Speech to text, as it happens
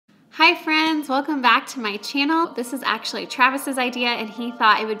Hi friends, welcome back to my channel. This is actually Travis's idea and he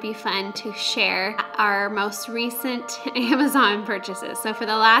thought it would be fun to share our most recent Amazon purchases. So for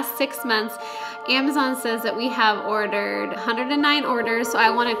the last 6 months, Amazon says that we have ordered 109 orders, so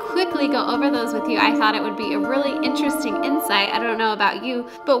I want to quickly go over those with you. I thought it would be a really interesting insight. I don't know about you,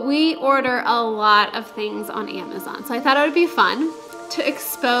 but we order a lot of things on Amazon. So I thought it would be fun to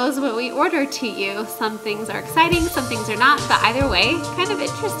expose what we order to you. Some things are exciting, some things are not, but either way, kind of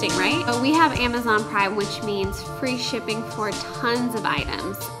interesting, right? So we have Amazon Prime, which means free shipping for tons of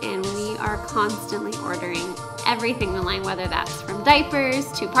items, and we are constantly ordering everything online, whether that's from diapers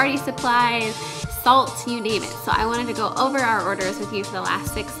to party supplies, salt, you name it. So I wanted to go over our orders with you for the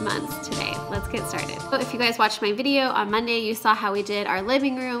last 6 months today. Let's get started. So if you guys watched my video on Monday, you saw how we did our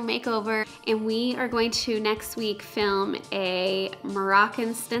living room makeover, and we are going to next week film a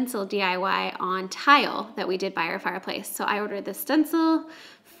Moroccan stencil DIY on tile that we did by our fireplace. So I ordered the stencil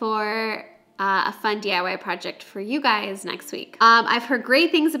for a fun DIY project for you guys next week. I've heard great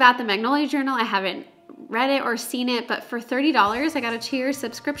things about the Magnolia Journal. I haven't read it or seen it, but for $30, I got a 2-year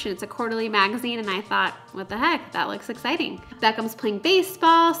subscription. It's a quarterly magazine, and I thought, what the heck, that looks exciting. Beckham's playing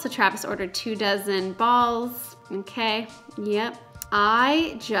baseball, so Travis ordered 24 balls. Okay, yep.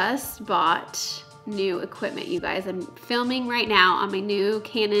 I just bought new equipment, you guys. I'm filming right now on my new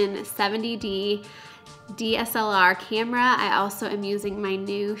Canon 70D DSLR camera. I also am using my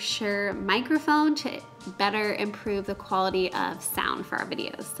new Shure microphone to better improve the quality of sound for our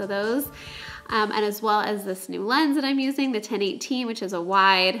videos. So those, and as well as this new lens that I'm using, the 1018, which is a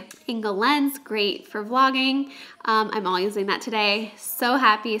wide angle lens, great for vlogging. I'm all using that today. So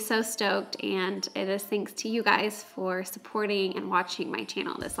happy, so stoked, and it is thanks to you guys for supporting and watching my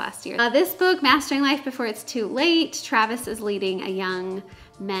channel this last year. This book, Mastering Life Before It's Too Late, Travis is leading a young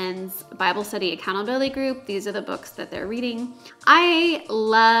men's Bible study accountability group. These are the books that they're reading. I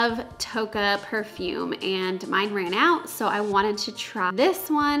love Tocca perfume, and mine ran out, so I wanted to try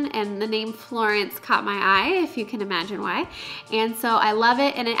this one, and the name Florence caught my eye, if you can imagine why. And so I love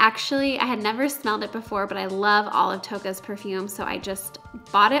it, and it actually, I had never smelled it before, but I love all of Tocca's perfume, so I just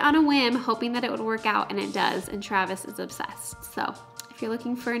bought it on a whim, hoping that it would work out, and it does, and Travis is obsessed. So if you're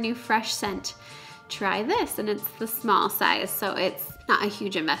looking for a new fresh scent, try this, and it's the small size, so it's not a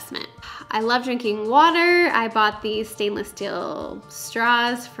huge investment. I love drinking water. I bought these stainless steel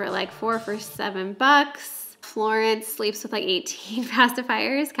straws for like $4 for $7. Florence sleeps with like 18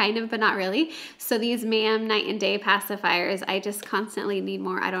 pacifiers, kind of, but not really. So these Ma'am night and day pacifiers, I just constantly need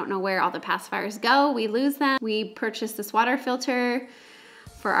more. I don't know where all the pacifiers go. We lose them. We purchased this water filter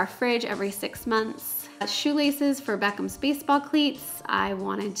for our fridge every 6 months. Shoelaces for Beckham's baseball cleats. I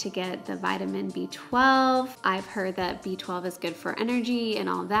wanted to get the vitamin B12. I've heard that B12 is good for energy and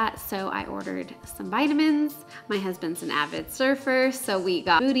all that, so I ordered some vitamins. My husband's an avid surfer, so we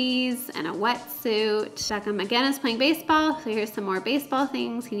got booties and a wetsuit. Beckham again is playing baseball, so here's some more baseball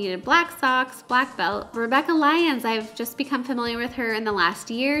things. He needed black socks, black belt. Rebecca Lyons, I've just become familiar with her in the last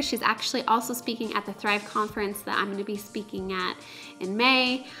year. She's actually also speaking at the Thrive Conference that I'm going to be speaking at in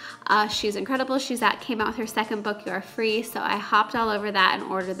May. She's incredible. Came out with her second book, You Are Free, so I hopped all over that and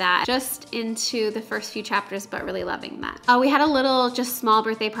ordered that. Just into the first few chapters, but really loving that. We had a little, just small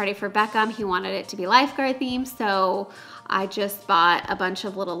birthday party for Beckham. He wanted it to be lifeguard themed, so I just bought a bunch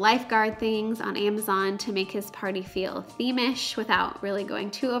of little lifeguard things on Amazon to make his party feel theme-ish without really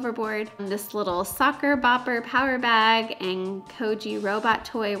going too overboard. And this little soccer bopper power bag and Koji robot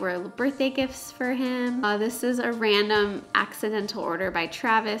toy were birthday gifts for him. This is a random accidental order by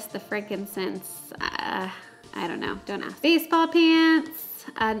Travis, the frankincense, I don't know, don't ask. Baseball pants,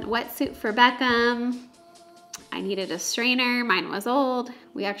 a wetsuit for Beckham. I needed a strainer, mine was old.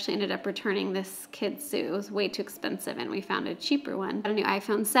 We actually ended up returning this kid's suit. It was way too expensive and we found a cheaper one. I got a new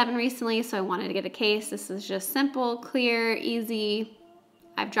iPhone 7 recently, so I wanted to get a case. This is just simple, clear, easy.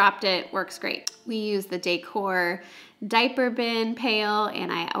 I've dropped it, works great. We use the Decor diaper bin pail,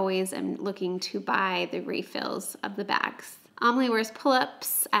 and I always am looking to buy the refills of the bags. Amelie wears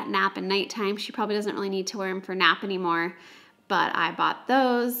pull-ups at nap and nighttime. She probably doesn't really need to wear them for nap anymore, but I bought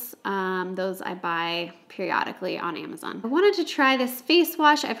those. Those I buy periodically on Amazon. I wanted to try this face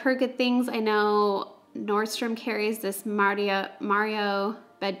wash. I've heard good things. I know Nordstrom carries this Mario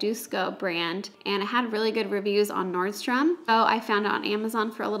Badusco brand, and it had really good reviews on Nordstrom. So I found it on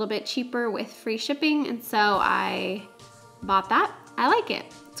Amazon for a little bit cheaper with free shipping, and so I bought that. I like it.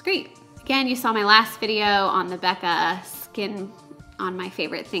 It's great. Again, you saw my last video on the Becca skin on my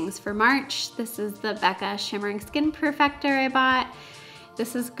favorite things for March. This is the Becca Shimmering Skin Perfector I bought.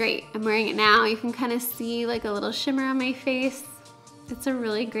 This is great. I'm wearing it now. You can kind of see like a little shimmer on my face. It's a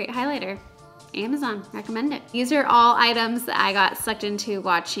really great highlighter. Amazon, recommend it. These are all items that I got sucked into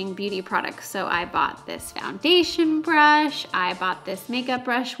watching beauty products. So I bought this foundation brush, I bought this makeup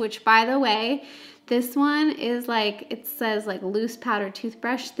brush, which by the way, this one is like, it says like loose powder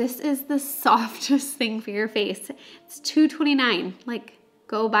toothbrush. This is the softest thing for your face. It's $2.29. Like,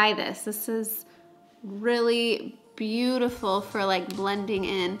 go buy this. This is really beautiful for like blending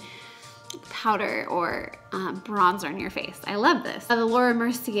in powder or bronzer on your face. I love this. The Laura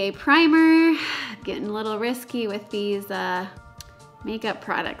Mercier primer. Getting a little risky with these makeup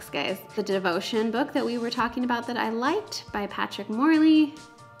products, guys. The Devotion book that we were talking about that I liked by Patrick Morley.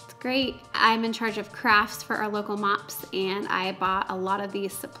 It's great. I'm in charge of crafts for our local MOPS, and I bought a lot of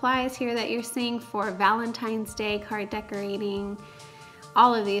these supplies here that you're seeing for Valentine's Day card decorating.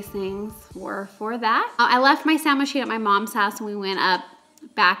 All of these things were for that. I left my sound machine at my mom's house and we went up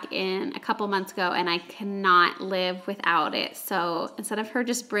back in a couple months ago, and I cannot live without it. So instead of her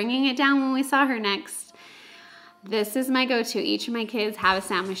just bringing it down when we saw her next, this is my go-to. Each of my kids have a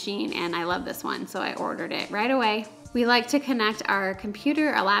sound machine and I love this one, so I ordered it right away. We like to connect our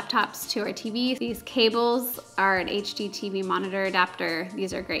computer, our laptops to our TV. These cables are an HD TV monitor adapter.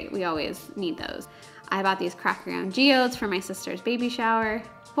 These are great. We always need those. I bought these Cracker Yarn geodes for my sister's baby shower.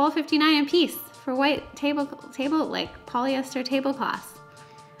 $12.59 a piece for white table like polyester tablecloths.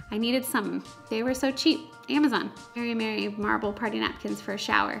 I needed some. They were so cheap. Amazon. Mary Mary marble party napkins for a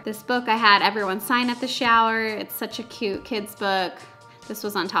shower. This book I had everyone sign at the shower. It's such a cute kid's book. This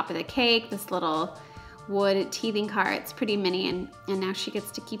was on top of the cake. This little wood teething cart. It's pretty mini, and now she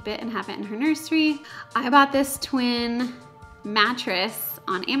gets to keep it and have it in her nursery. I bought this twin mattress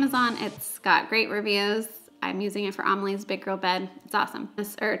on Amazon. It's got great reviews. I'm using it for Amelie's big girl bed. It's awesome.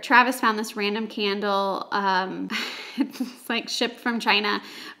 Travis found this random candle. It's like shipped from China,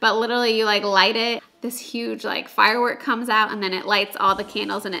 but literally you like light it. This huge like firework comes out and then it lights all the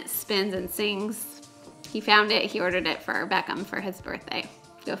candles and it spins and sings. He found it. He ordered it for Beckham for his birthday.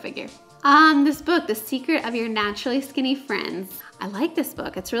 Go figure. This book, The Secret of Your Naturally Skinny Friends. I like this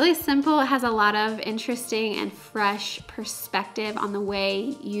book. It's really simple. It has a lot of interesting and fresh perspective on the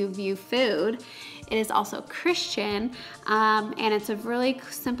way you view food. It is also Christian, and it's a really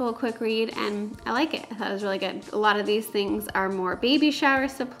simple, quick read, and I like it. I thought it was really good. A lot of these things are more baby shower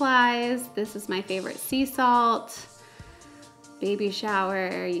supplies. This is my favorite sea salt. Baby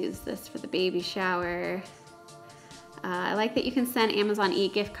shower, use this for the baby shower. I like that you can send Amazon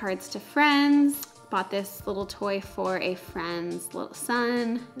e-gift cards to friends. Bought this little toy for a friend's little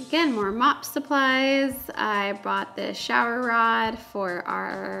son. Again, more mop supplies. I bought this shower rod for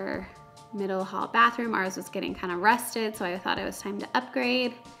our middle hall bathroom. Ours was getting kind of rusted, so I thought it was time to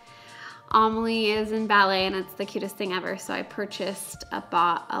upgrade. Amelie is in ballet and it's the cutest thing ever, so I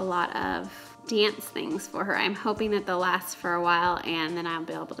bought a lot of dance things for her. I'm hoping that they'll last for a while and then I'll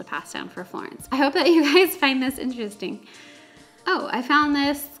be able to pass down for Florence. I hope that you guys find this interesting. Oh, I found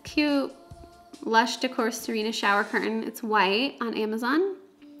this cute Lush Decor Serena shower curtain. It's white on Amazon.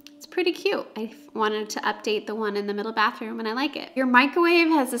 It's pretty cute. I wanted to update the one in the middle bathroom and I like it. Your microwave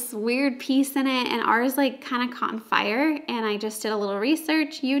has this weird piece in it and ours like kind of caught on fire, and I just did a little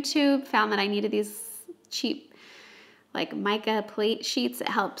research. YouTube found that I needed these cheap like mica plate sheets. It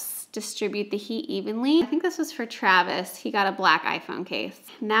helps distribute the heat evenly. I think this was for Travis. He got a black iPhone case.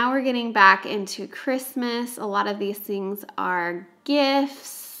 Now we're getting back into Christmas. A lot of these things are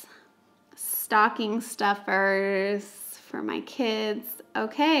gifts, stocking stuffers for my kids.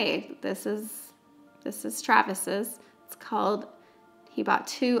 Okay, this is Travis's. It's called, he bought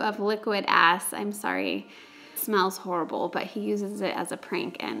 2 of Liquid Ass. I'm sorry, it smells horrible, but he uses it as a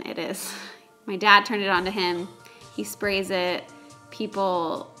prank and it is. My dad turned it on to him. He sprays it.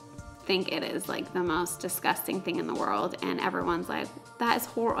 People think it is like the most disgusting thing in the world, and everyone's like, that is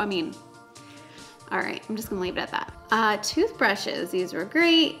horrible. I mean, all right, I'm just gonna leave it at that. Toothbrushes, these were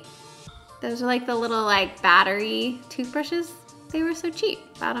great. Those are like the little like battery toothbrushes. They were so cheap.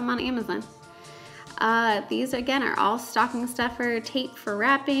 Bought them on Amazon. These again are all stocking stuffer, tape for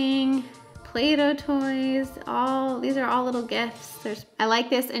wrapping, Play-Doh toys, these are all little gifts. I like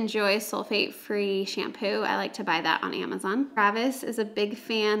this Enjoy sulfate-free shampoo. I like to buy that on Amazon. Travis is a big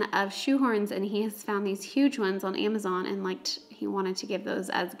fan of shoehorns and he has found these huge ones on Amazon and he wanted to give those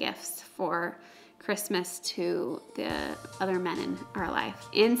as gifts for Christmas to the other men in our life.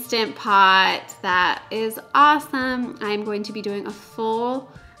 Instant Pot, that is awesome. I'm going to be doing a full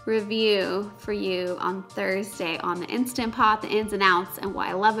review for you on Thursday on the Instant Pot, the ins and outs, and what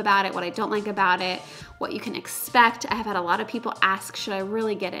I love about it, what I don't like about it, what you can expect. I have had a lot of people ask, should I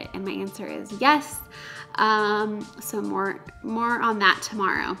really get it? And my answer is yes. So more on that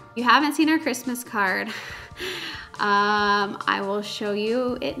tomorrow. If you haven't seen our Christmas card, I will show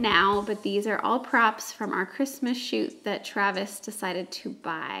you it now, but these are all props from our Christmas shoot that Travis decided to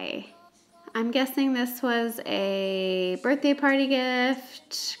buy. I'm guessing this was a birthday party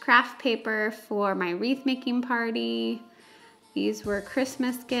gift, craft paper for my wreath making party. These were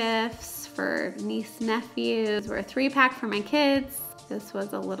Christmas gifts for niece, nephew. These were a 3-pack for my kids. This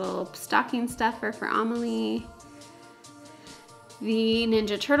was a little stocking stuffer for Amelie. The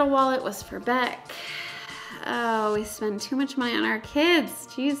Ninja Turtle wallet was for Beck. Oh, we spend too much money on our kids.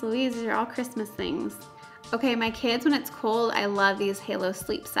 Jeez Louise, these are all Christmas things. Okay, my kids, when it's cold, I love these Halo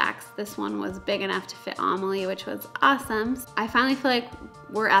sleep sacks. This one was big enough to fit Amelie, which was awesome. I finally feel like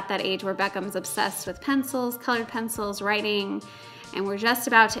we're at that age where Beckham's obsessed with pencils, colored pencils, writing, and we're just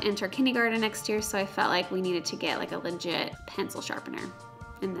about to enter kindergarten next year, so I felt like we needed to get like a legit pencil sharpener.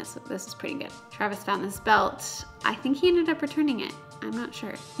 And this is pretty good. Travis found this belt. I think he ended up returning it. I'm not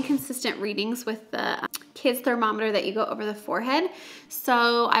sure. Inconsistent readings with the kids thermometer that you go over the forehead.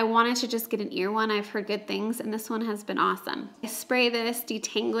 So I wanted to just get an ear one. I've heard good things, and this one has been awesome. I spray this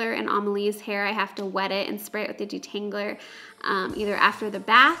detangler in Amelie's hair. I have to wet it and spray it with the detangler either after the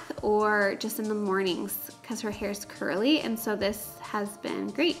bath or just in the mornings because her hair's curly, and so this has been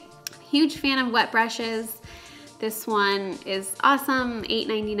great. Huge fan of wet brushes. This one is awesome,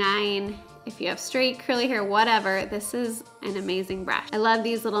 $8.99. If you have straight, curly hair, whatever, this is an amazing brush. I love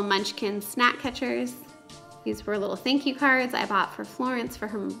these little Munchkin snack catchers. These were little thank you cards I bought for Florence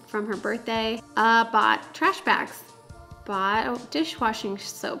from her birthday. Bought trash bags. Bought a dishwashing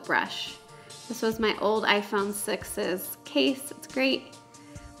soap brush. This was my old iPhone 6's case. It's great.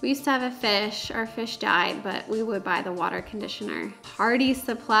 We used to have a fish. Our fish died, but we would buy the water conditioner. Party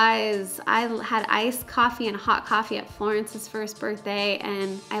supplies. I had iced coffee and hot coffee at Florence's first birthday,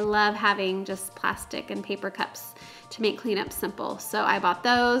 and I love having just plastic and paper cups to make cleanup simple. So I bought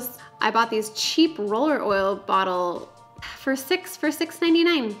those. I bought these cheap roller oil bottle for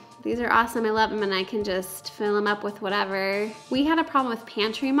 $6.99. These are awesome. I love them, and I can just fill them up with whatever. We had a problem with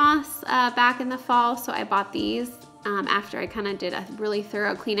pantry moss back in the fall, so I bought these. After I kind of did a really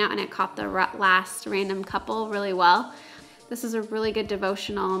thorough clean out, and it caught the last random couple really well. This is a really good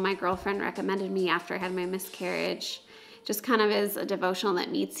devotional my girlfriend recommended me after I had my miscarriage. Just kind of is a devotional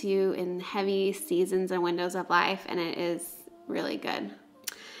that meets you in heavy seasons and windows of life, and it is really good.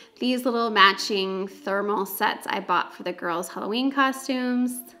 These little matching thermal sets I bought for the girls' Halloween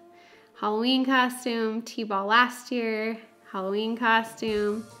costumes. Halloween costume, T-ball last year, Halloween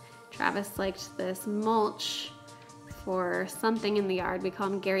costume. Travis liked this mulch for something in the yard. We call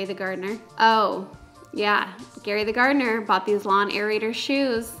him Gary the Gardener. Oh, yeah, Gary the Gardener bought these lawn aerator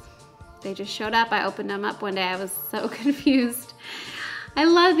shoes. They just showed up. I opened them up one day. I was so confused. I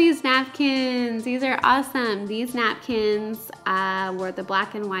love these napkins. These are awesome. These napkins were the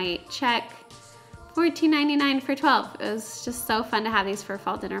black and white check. $14.99 for 12. It was just so fun to have these for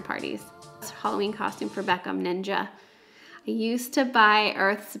fall dinner parties. Halloween costume for Beckham, Ninja. I used to buy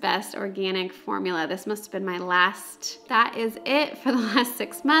Earth's Best organic formula. This must have been my last. That is it for the last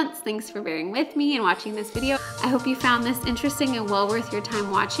 6 months. Thanks for bearing with me and watching this video. I hope you found this interesting and well worth your time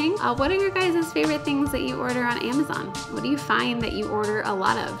watching. What are your guys' favorite things that you order on Amazon? What do you find that you order a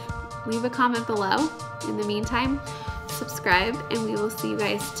lot of? Leave a comment below. In the meantime, subscribe, and we will see you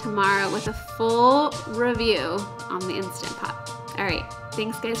guys tomorrow with a full review on the Instant Pot. All right,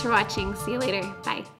 thanks guys for watching. See you later. Bye.